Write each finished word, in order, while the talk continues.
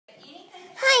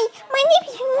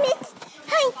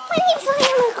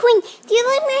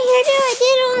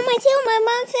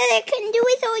mom said I couldn't do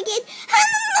it, so I did.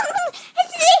 And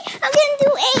today I'm gonna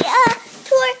do a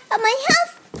tour of my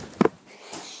house.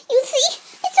 You see,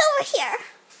 it's over here.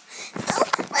 So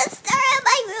let's start at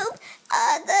my room.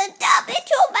 The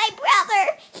picture of my brother.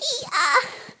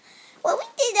 Well, we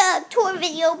did a tour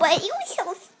video, but he was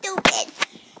so stupid.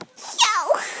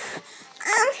 So,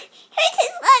 here's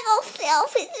his Lego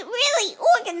self. It's really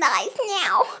organized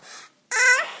now.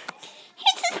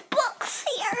 Here's his books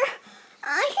here.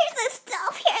 Here's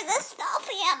the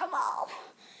stuffed animal.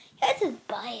 Here's his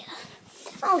bio.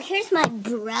 Oh, here's my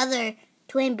brother,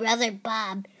 twin brother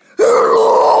Bob.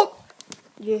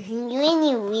 You're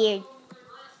really weird.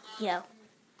 Yo.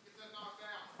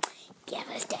 Give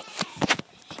us that.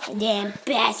 And then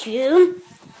bathroom.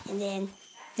 And then,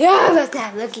 look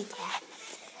at that.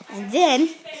 And then,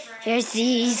 here's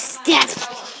these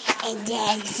stuff. And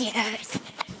then here's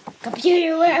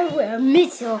computer where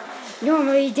Mitchell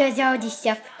normally does all this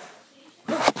stuff.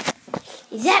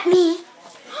 Is that me?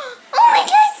 Oh my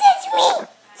gosh, that's me!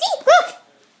 See, look!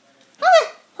 Hold on.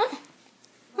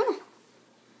 Hold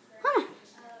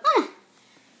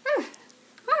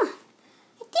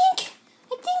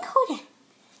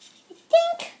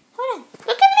on.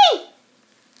 Look at me!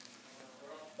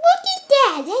 Look at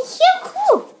that! That's so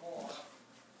cool!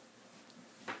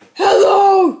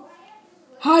 Hello!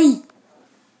 Hi!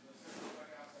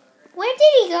 Where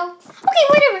did he go? Okay,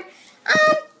 whatever.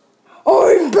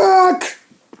 I'm back!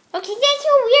 Okay, that's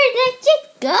so weird. Let's just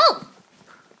go.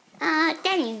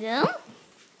 There you go.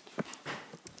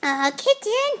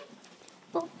 Kitchen.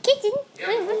 Oh, kitchen. Yeah,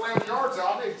 before we yards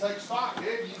out, I need to take stock,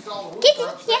 dude. Use all the wood Kitchen,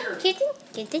 upstairs. yeah,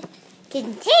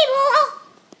 kitchen table.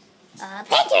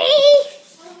 Pantry.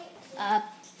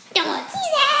 Don't want to see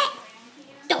that.